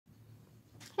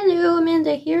Hello,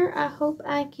 Amanda here. I hope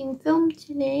I can film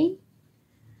today.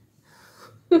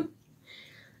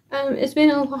 It's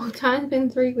been a long time, been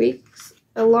 3 weeks.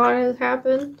 A lot has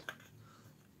happened.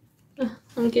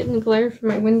 I'm getting glare from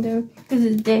my window because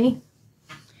it's day.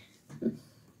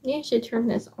 Yeah, I should turn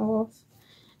this off.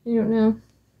 I don't know.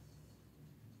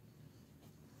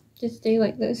 Just stay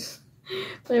like this.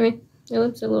 But anyway, my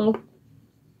lips are a little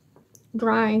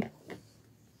dry.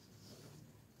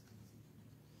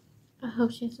 I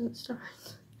hope she doesn't start.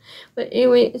 But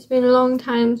anyway, it's been a long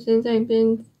time since I've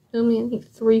been filming, I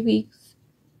think 3 weeks.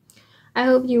 I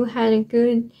hope you had a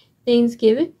good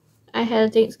Thanksgiving. I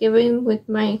had Thanksgiving with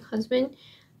my husband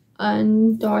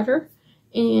and daughter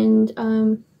and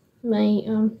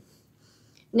my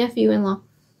nephew-in-law.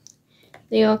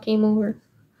 They all came over.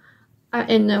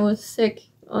 And I was sick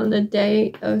on the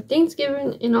day of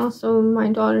Thanksgiving and also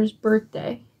my daughter's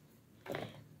birthday.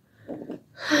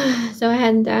 So I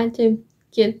had that to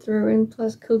get through and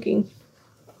plus cooking.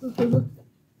 So,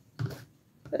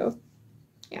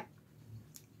 yeah.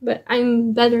 But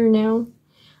I'm better now.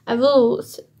 I have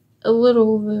a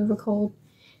little bit of a cold,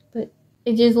 but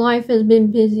it just, life has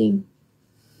been busy.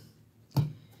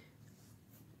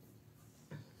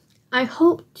 I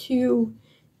hope to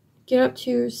get up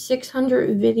to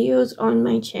 600 videos on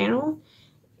my channel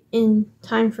in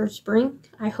time for spring.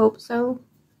 I hope so.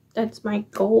 That's my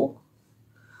goal.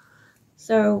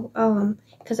 So,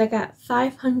 because I got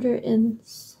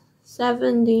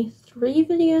 573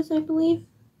 videos, I believe.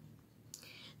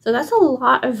 So that's a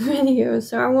lot of videos.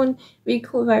 So I want to be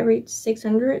cool if I reach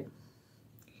 600.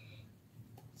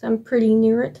 So I'm pretty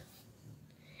near it.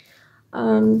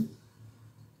 And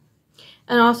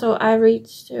also I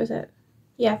reached, 400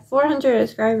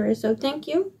 subscribers. So thank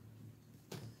you.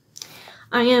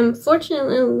 I am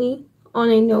fortunately on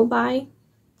a no buy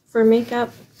for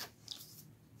makeup.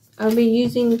 I'll be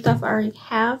using the stuff I already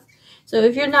have. So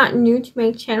if you're not new to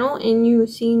my channel and you've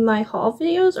seen my haul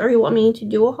videos or you want me to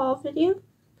do a haul video,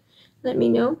 let me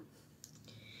know.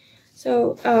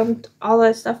 So all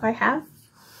that stuff I have.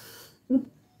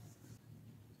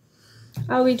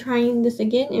 I'll be trying this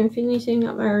again and finishing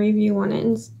up my review on it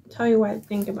and tell you what I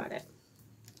think about it.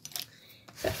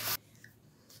 So,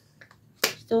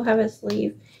 still have a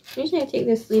sleeve. Usually I take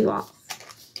this sleeve off.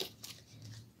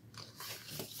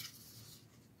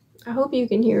 I hope you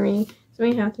can hear me. So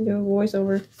I may have to do a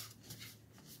voiceover.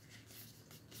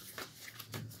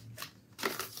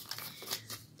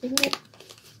 Take it.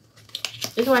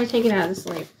 This is why I take it out of the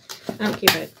sleeve. I don't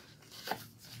keep it.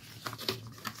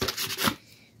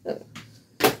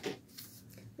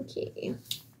 Okay.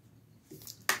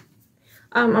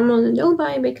 I'm on the no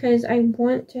buy because I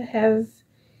want to have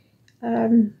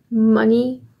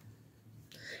money.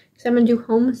 Because I'm going to do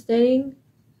homesteading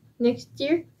next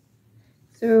year.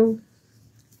 So,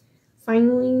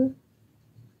 finally.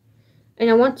 And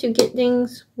I want to get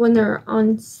things when they're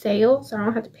on sale. So I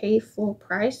don't have to pay full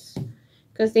price.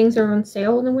 Because things are on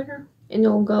sale in the winter. And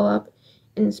they'll go up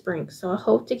in the spring. So I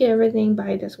hope to get everything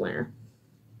by this winter.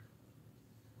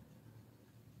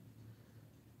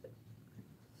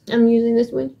 I'm using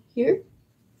this one here.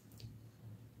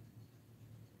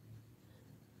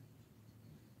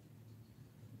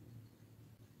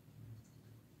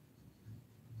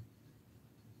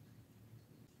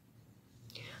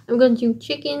 I'm going to do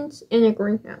chickens in a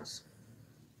greenhouse.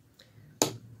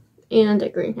 And a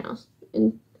greenhouse.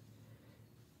 And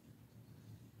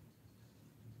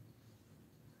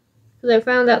because I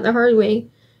found out the hard way.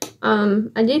 I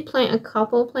did plant a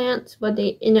couple plants, but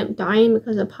they ended up dying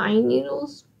because of pine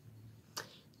needles.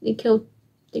 They kill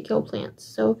plants.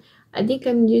 So I think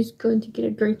I'm just going to get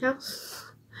a greenhouse.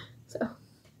 So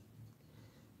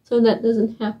that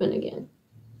doesn't happen again.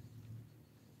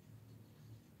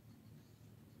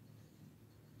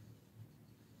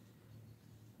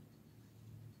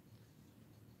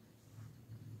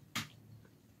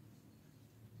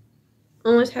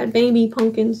 Almost had baby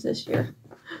pumpkins this year,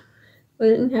 but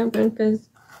it didn't happen because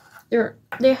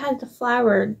they had the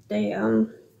flower. They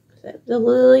the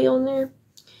lily on there,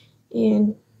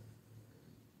 and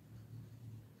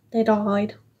they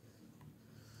died.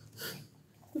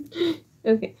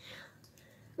 Okay,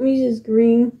 I'm using this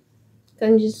green.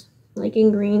 I'm just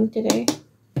liking green today.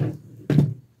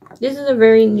 This is a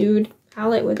very nude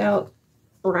palette without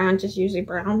brown, just usually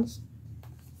browns.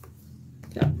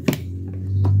 So.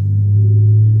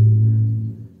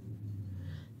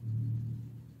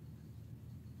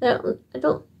 I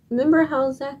don't remember how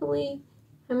much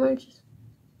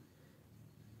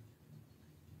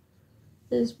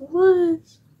this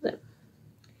was.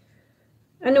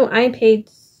 I know I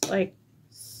paid like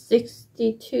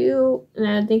 $62, and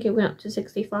I think it went up to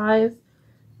 $65.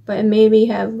 but it maybe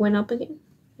have went up again.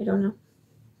 I don't know.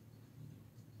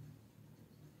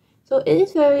 So it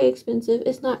is very expensive.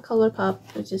 It's not ColourPop.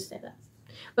 Let's just say that.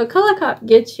 But ColourPop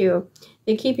gets you.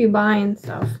 They keep you buying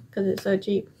stuff because it's so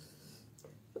cheap.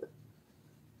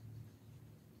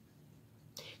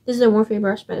 This is a Morphe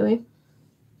brush, by the way.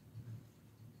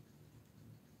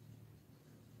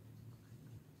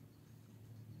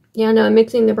 Yeah, no, I'm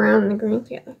mixing the brown and the green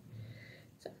together.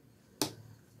 So.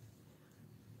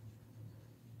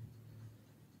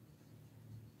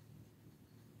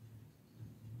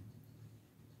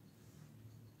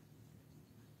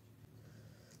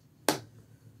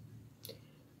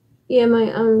 Yeah, my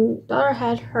daughter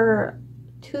had her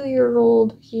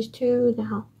 2-year-old. She's 2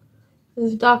 now.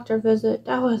 This doctor visit.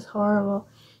 That was horrible.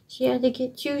 She had to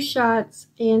get 2 shots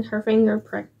and her finger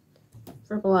pricked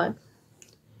for blood.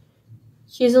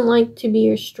 She doesn't like to be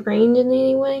restrained in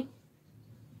any way.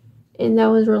 And that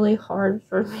was really hard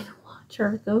for me to watch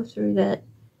her go through that.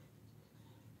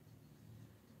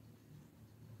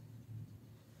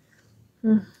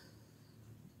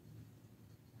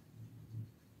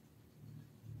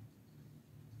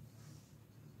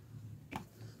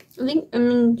 I think I'm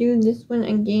going to do this one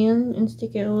again and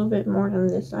stick it a little bit more on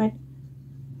this side.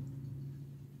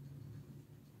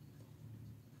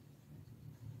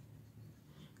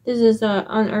 This is an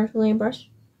Unearthly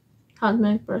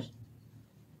Cosmetics brush.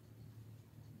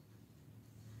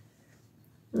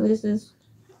 This is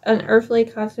Unearthly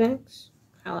Cosmetics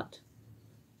palette.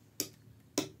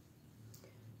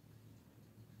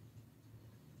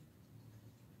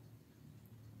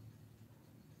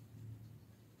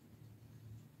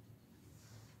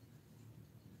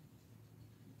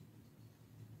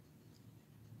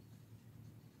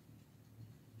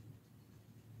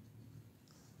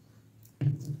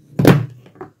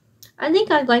 I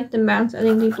think I like the mounts. I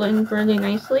think they blend really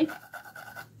nicely.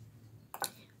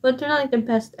 But they're not like the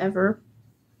best ever.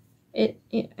 I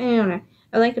don't know.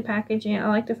 I like the packaging. I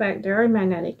like the fact they're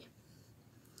magnetic.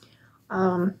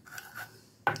 But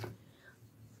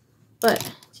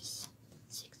just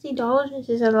 $60 is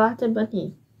just a lot of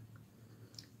money.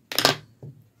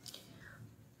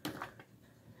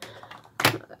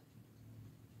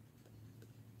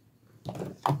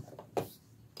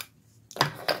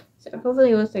 So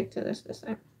hopefully we'll stick to this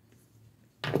time.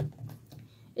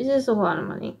 It's just a lot of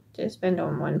money to spend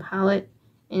on one palette,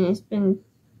 and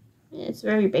it's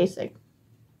very basic.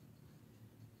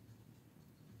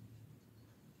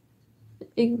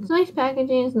 It's nice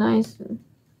packaging, it's nice, and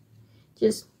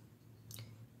just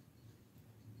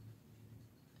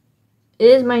it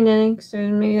is magnetic, so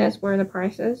maybe that's where the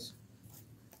price is.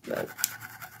 But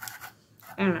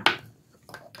I don't know.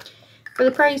 For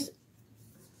the price,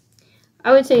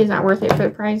 I would say it's not worth it for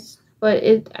the price, but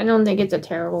I don't think it's a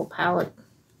terrible palette.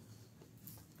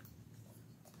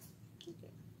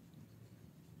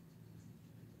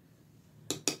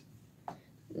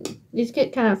 These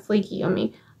get kind of flaky on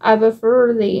me. I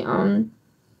prefer the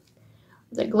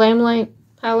Glam Light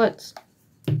palettes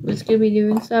with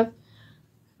Scooby-Doo and stuff.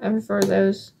 I prefer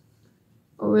those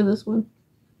over this one.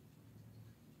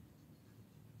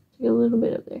 Take a little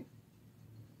bit up there.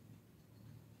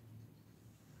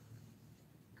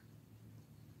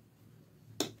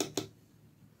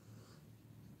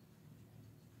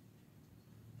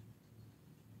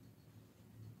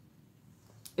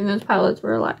 And those palettes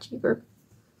were a lot cheaper.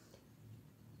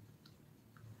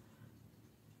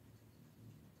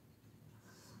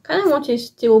 Kind of want to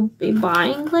still be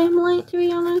buying Glam Light, to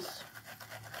be honest.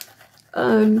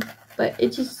 But it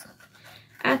just,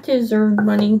 I have to reserve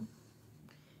money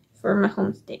for my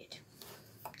home state.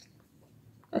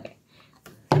 Okay.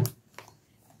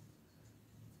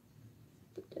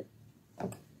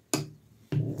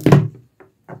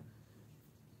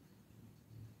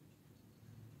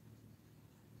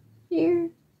 Here.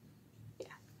 Yeah.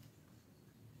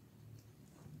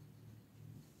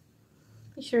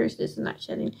 Be sure this is not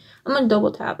shedding. I'm gonna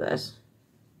double tap this.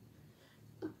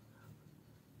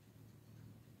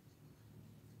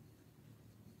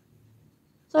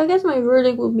 So I guess my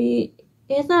verdict will be,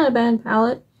 it's not a bad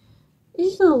palette.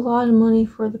 It's just a lot of money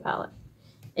for the palette.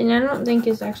 And I don't think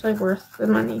it's actually worth the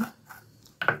money.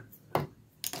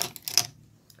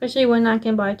 Especially when I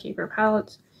can buy cheaper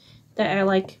palettes that I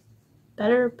like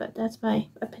better, but that's my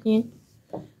opinion.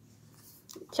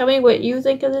 Tell me what you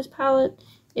think of this palette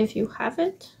if you have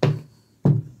it.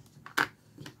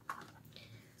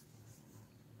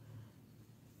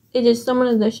 It is some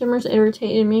of the shimmers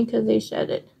irritated me because they shed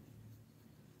it.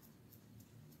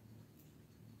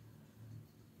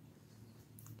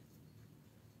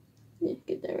 Yeah,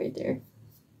 get that right there.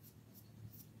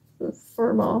 The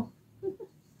fur ball.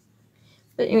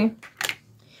 But anyway,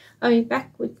 I'll be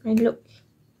back with my look.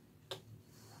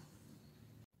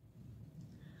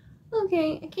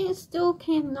 Okay, I still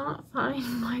cannot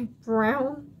find my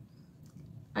brown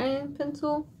eyeliner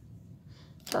pencil.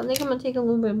 So I think I'm gonna take a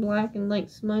little bit of black and like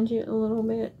smudge it a little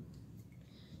bit.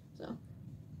 So.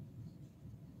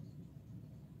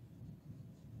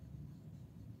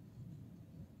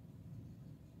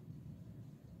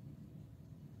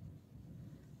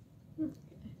 Okay.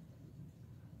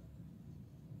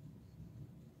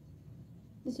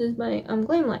 This is my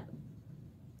Gleam Light.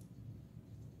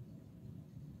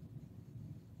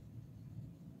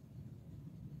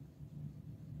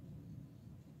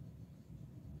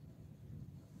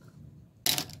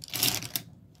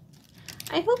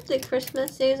 I hope the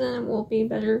Christmas season will be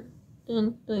better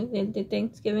than the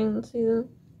Thanksgiving season.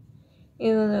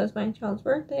 Even though it's my child's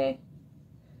birthday.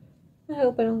 I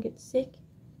hope I don't get sick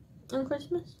on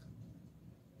Christmas.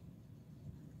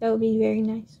 That would be very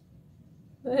nice.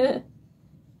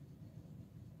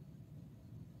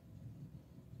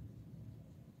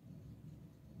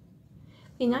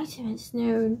 Be nice if it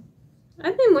snowed.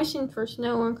 I've been wishing for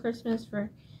snow on Christmas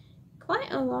for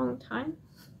quite a long time.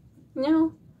 You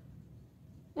know,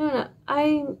 I don't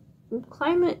know.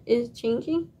 Climate is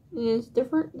changing and it's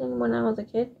different than when I was a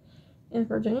kid in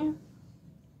Virginia.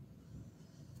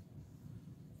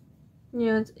 You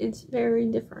know, it's very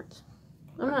different.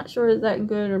 I'm not sure is that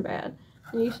good or bad.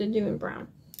 I'm used to doing brown.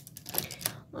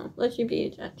 Well, let you be a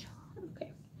judge.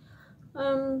 Okay.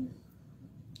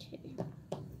 Okay.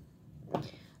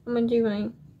 I'm gonna do my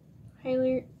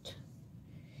highlight.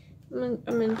 I'm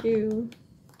gonna do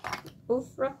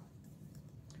Ofra.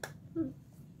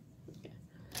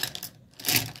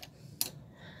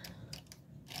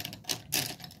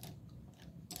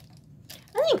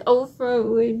 I think Ofra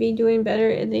would be doing better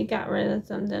if they got rid of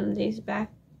some of them these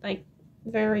back like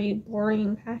very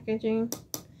boring packaging.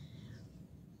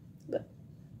 But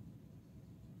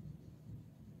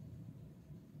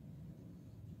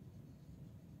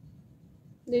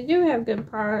they do have good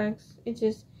products. It's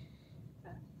just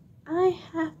I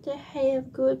have to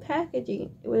have good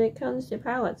packaging when it comes to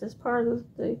palettes. It's part of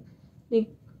the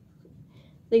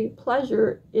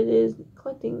pleasure it is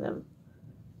collecting them.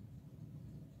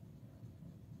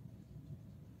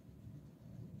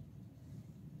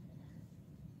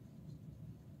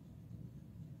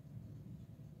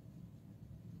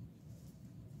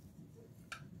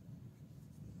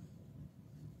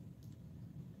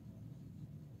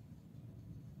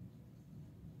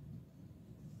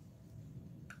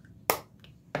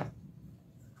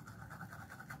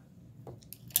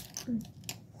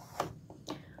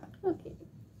 Okay.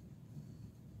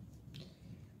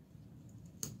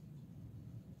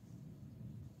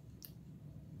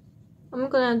 I'm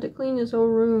gonna have to clean this whole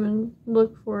room and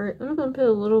look for it. I'm gonna put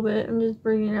a little bit. I'm just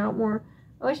bringing it out more.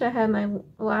 I wish I had my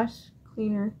lash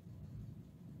cleaner,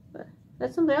 but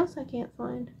that's something else I can't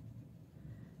find.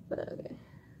 But okay.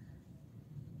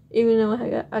 Even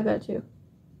though I got two.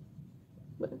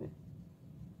 But okay.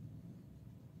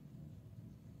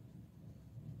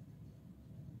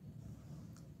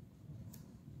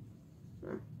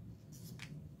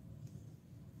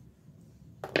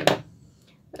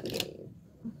 Okay.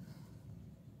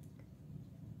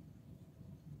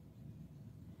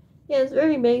 Yeah, it's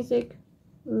very basic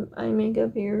eye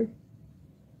makeup here.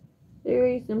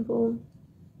 Very simple.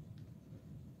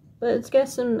 But it's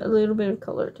got a little bit of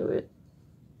color to it.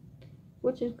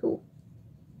 Which is cool.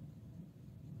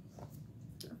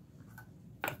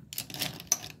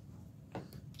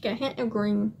 Got a hint of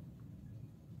green.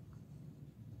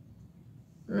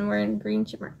 I'm wearing green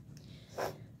shimmer.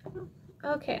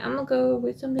 Okay, I'm gonna go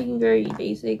with something very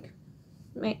basic.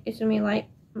 It's gonna be my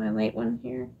light one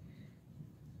here.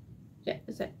 Yeah,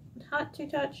 is it hot to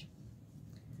touch?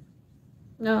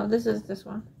 No, this is this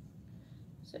one.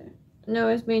 So, no,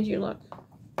 it's made you look.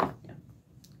 Yeah,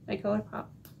 my color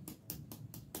pop.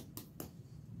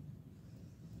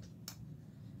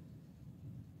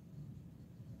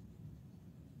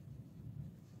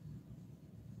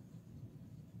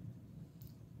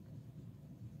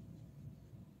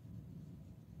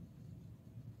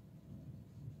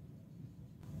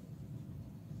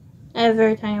 I have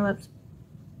very tiny lips.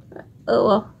 Oh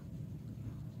well.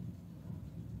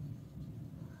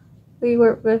 We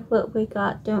work with what we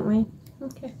got, don't we?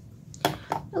 Okay.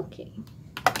 Okay.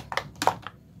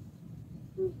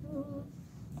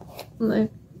 I'm gonna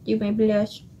do my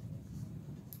blush.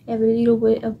 Have a little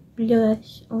bit of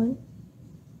blush on.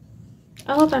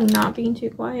 I hope I'm not being too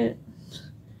quiet.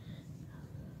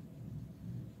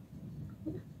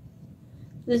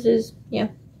 This is, yeah,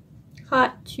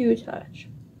 hot to touch.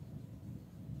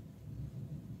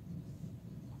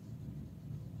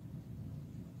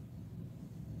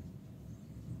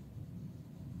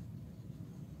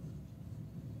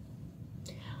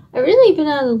 I've really been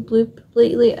out of the loop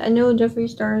lately. I know Jeffree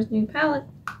Star's new palette.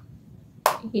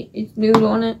 It's nude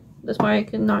on it. That's why I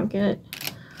could not get it.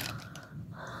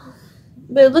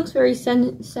 But it looks very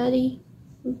setty.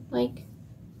 Like,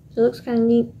 so it looks kind of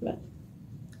neat.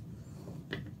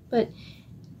 But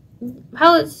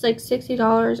palette's like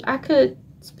 $60. I could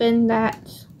spend that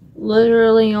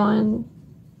literally on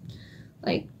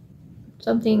like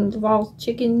something that involves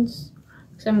chickens,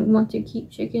 because I want to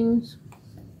keep chickens.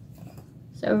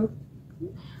 So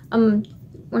when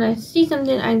I see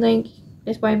something I like,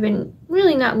 that's why I've been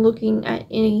really not looking at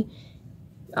any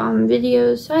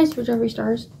videos besides for Jeffree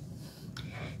Star's,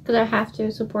 because I have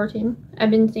to support him.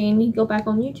 I've been saying he go back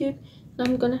on YouTube, so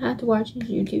I'm gonna have to watch his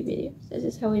YouTube videos. This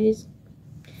is how it is.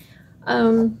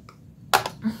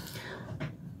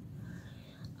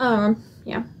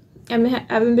 Yeah, I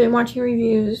haven't been watching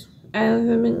reviews. I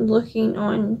haven't been looking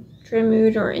on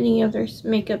Trendmood or any other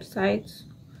makeup sites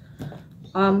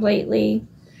lately.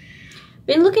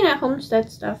 Been looking at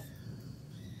Homestead stuff.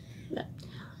 But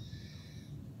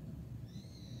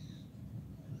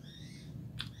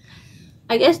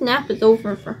I guess nap is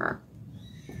over for her.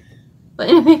 But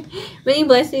anyway, many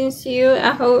blessings to you.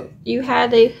 I hope you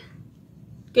had a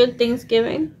good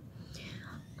Thanksgiving.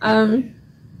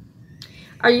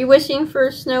 Are you wishing for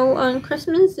snow on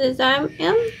Christmas as I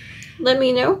am? Let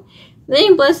me know.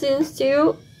 Many blessings to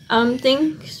you.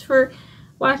 Thanks for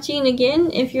watching again.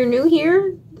 If you're new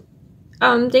here,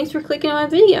 thanks for clicking on my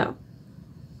video.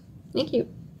 Thank you.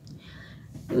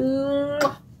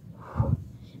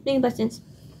 Many blessings.